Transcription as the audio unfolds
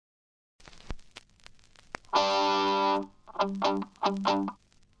Hey,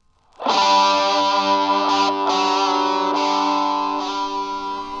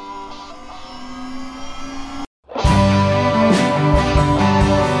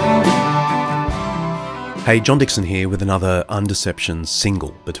 John Dixon here with another Undeception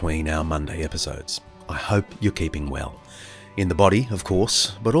single between our Monday episodes. I hope you're keeping well. In the body, of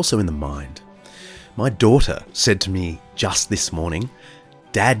course, but also in the mind. My daughter said to me just this morning,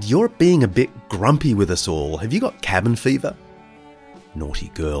 "Dad, you're being a bit grumpy with us all. Have you got cabin fever?" Naughty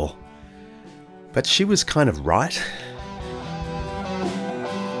girl. But she was kind of right.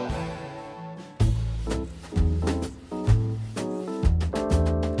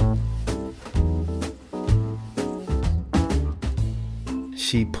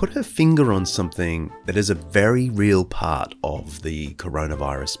 She put her finger on something that is a very real part of the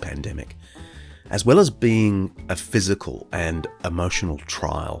coronavirus pandemic. As well as being a physical and emotional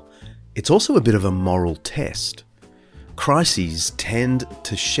trial, it's also a bit of a moral test. Crises tend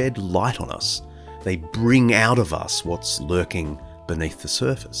to shed light on us. They bring out of us what's lurking beneath the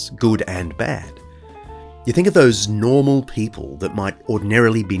surface, good and bad. You think of those normal people that might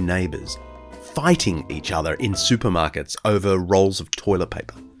ordinarily be neighbours, fighting each other in supermarkets over rolls of toilet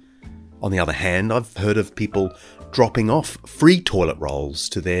paper. On the other hand, I've heard of people dropping off free toilet rolls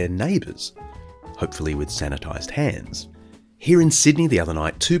to their neighbours, hopefully with sanitised hands. Here in Sydney the other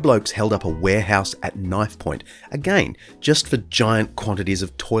night, two blokes held up a warehouse at knife point, again, just for giant quantities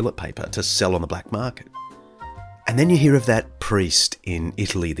of toilet paper to sell on the black market. And then you hear of that priest in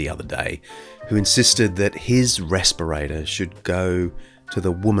Italy the other day who insisted that his respirator should go to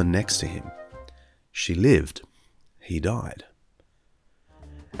the woman next to him. She lived. He died.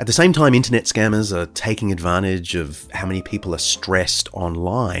 At the same time, internet scammers are taking advantage of how many people are stressed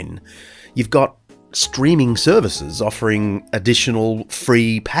online. You've got streaming services offering additional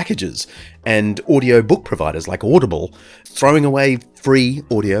free packages and audio book providers like Audible throwing away free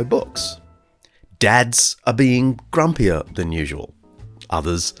audio books. Dads are being grumpier than usual.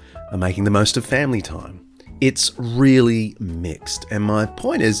 Others are making the most of family time. It's really mixed, and my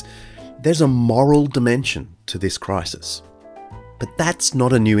point is, there's a moral dimension to this crisis. But that's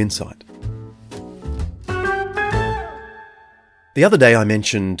not a new insight. The other day I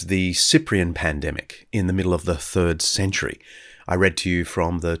mentioned the Cyprian pandemic in the middle of the 3rd century. I read to you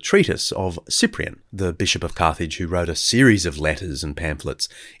from the treatise of Cyprian, the Bishop of Carthage, who wrote a series of letters and pamphlets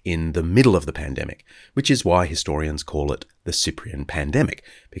in the middle of the pandemic, which is why historians call it the Cyprian pandemic,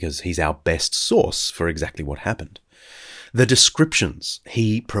 because he's our best source for exactly what happened. The descriptions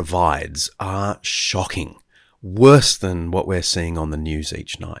he provides are shocking, worse than what we're seeing on the news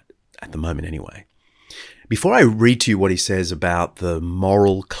each night, at the moment anyway. Before I read to you what he says about the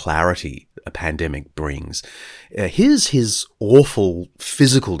moral clarity a pandemic brings, here's his awful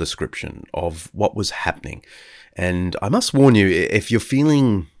physical description of what was happening. And I must warn you, if you're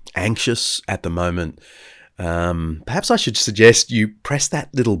feeling anxious at the moment, perhaps I should suggest you press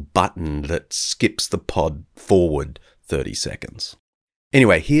that little button that skips the pod forward 30 seconds.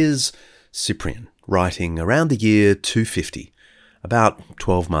 Anyway, here's Cyprian writing around the year 250, about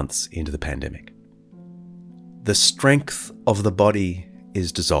 12 months into the pandemic. The strength of the body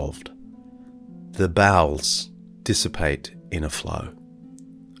is dissolved. The bowels dissipate in a flow.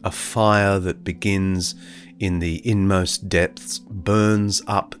 A fire that begins in the inmost depths burns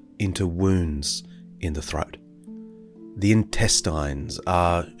up into wounds in the throat. The intestines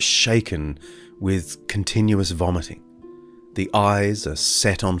are shaken with continuous vomiting. The eyes are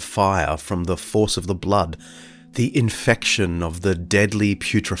set on fire from the force of the blood. The infection of the deadly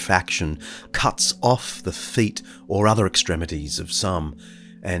putrefaction cuts off the feet or other extremities of some,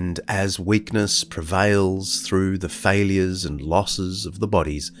 and as weakness prevails through the failures and losses of the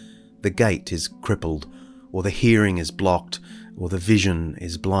bodies, the gait is crippled, or the hearing is blocked, or the vision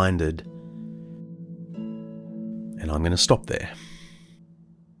is blinded. And I'm going to stop there.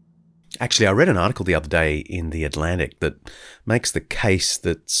 Actually, I read an article the other day in The Atlantic that makes the case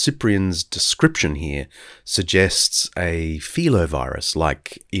that Cyprian's description here suggests a filovirus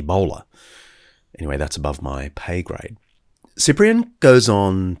like Ebola. Anyway, that's above my pay grade. Cyprian goes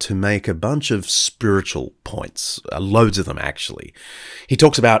on to make a bunch of spiritual points, loads of them actually. He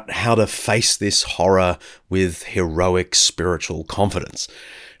talks about how to face this horror with heroic spiritual confidence.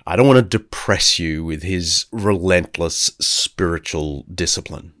 I don't want to depress you with his relentless spiritual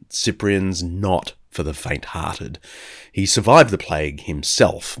discipline. Cyprian's not for the faint-hearted. He survived the plague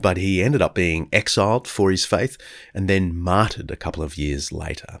himself, but he ended up being exiled for his faith and then martyred a couple of years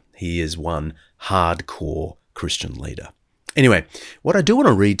later. He is one hardcore Christian leader. Anyway, what I do want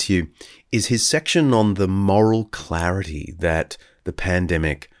to read to you is his section on the moral clarity that the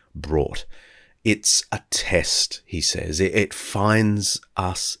pandemic brought. It's a test, he says. It finds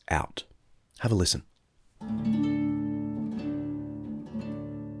us out. Have a listen.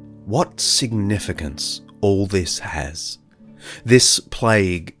 What significance all this has. This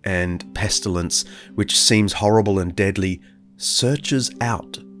plague and pestilence, which seems horrible and deadly, searches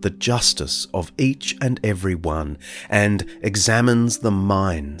out the justice of each and every one and examines the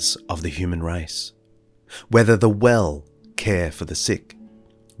minds of the human race. Whether the well care for the sick,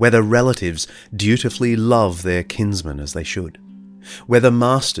 whether relatives dutifully love their kinsmen as they should, whether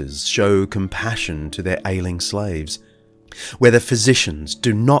masters show compassion to their ailing slaves, whether physicians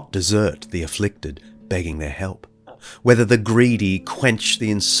do not desert the afflicted, begging their help, whether the greedy quench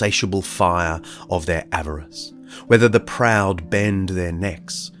the insatiable fire of their avarice, whether the proud bend their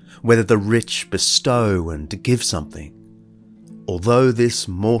necks, whether the rich bestow and give something. Although this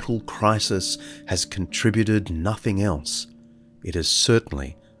mortal crisis has contributed nothing else, it has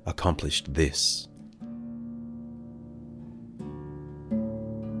certainly accomplished this.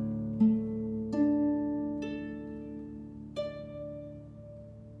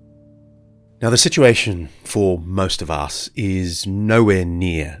 Now, the situation for most of us is nowhere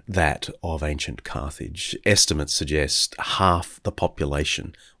near that of ancient Carthage. Estimates suggest half the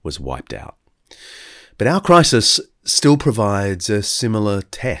population was wiped out. But our crisis still provides a similar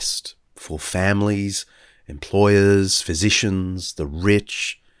test for families, employers, physicians, the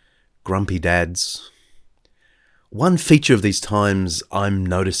rich, grumpy dads. One feature of these times I'm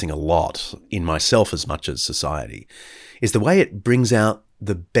noticing a lot in myself as much as society is the way it brings out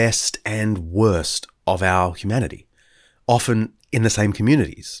the best and worst of our humanity, often in the same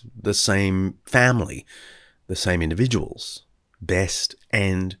communities, the same family, the same individuals, best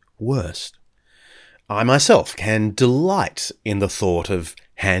and worst. I myself can delight in the thought of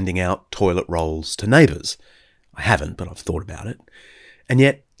handing out toilet rolls to neighbours. I haven't, but I've thought about it. And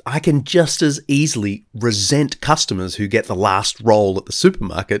yet I can just as easily resent customers who get the last roll at the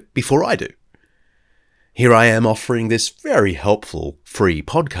supermarket before I do. Here I am offering this very helpful free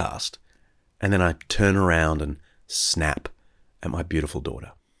podcast, and then I turn around and snap at my beautiful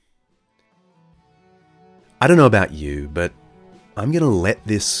daughter. I don't know about you, but I'm going to let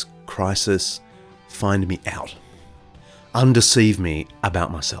this crisis find me out, undeceive me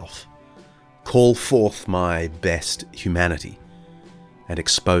about myself, call forth my best humanity, and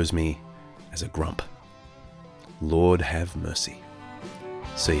expose me as a grump. Lord have mercy.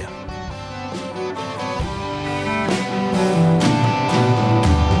 See ya.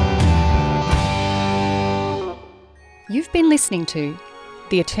 You've been listening to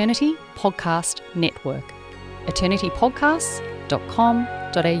the Eternity Podcast Network,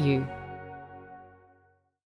 eternitypodcasts.com.au.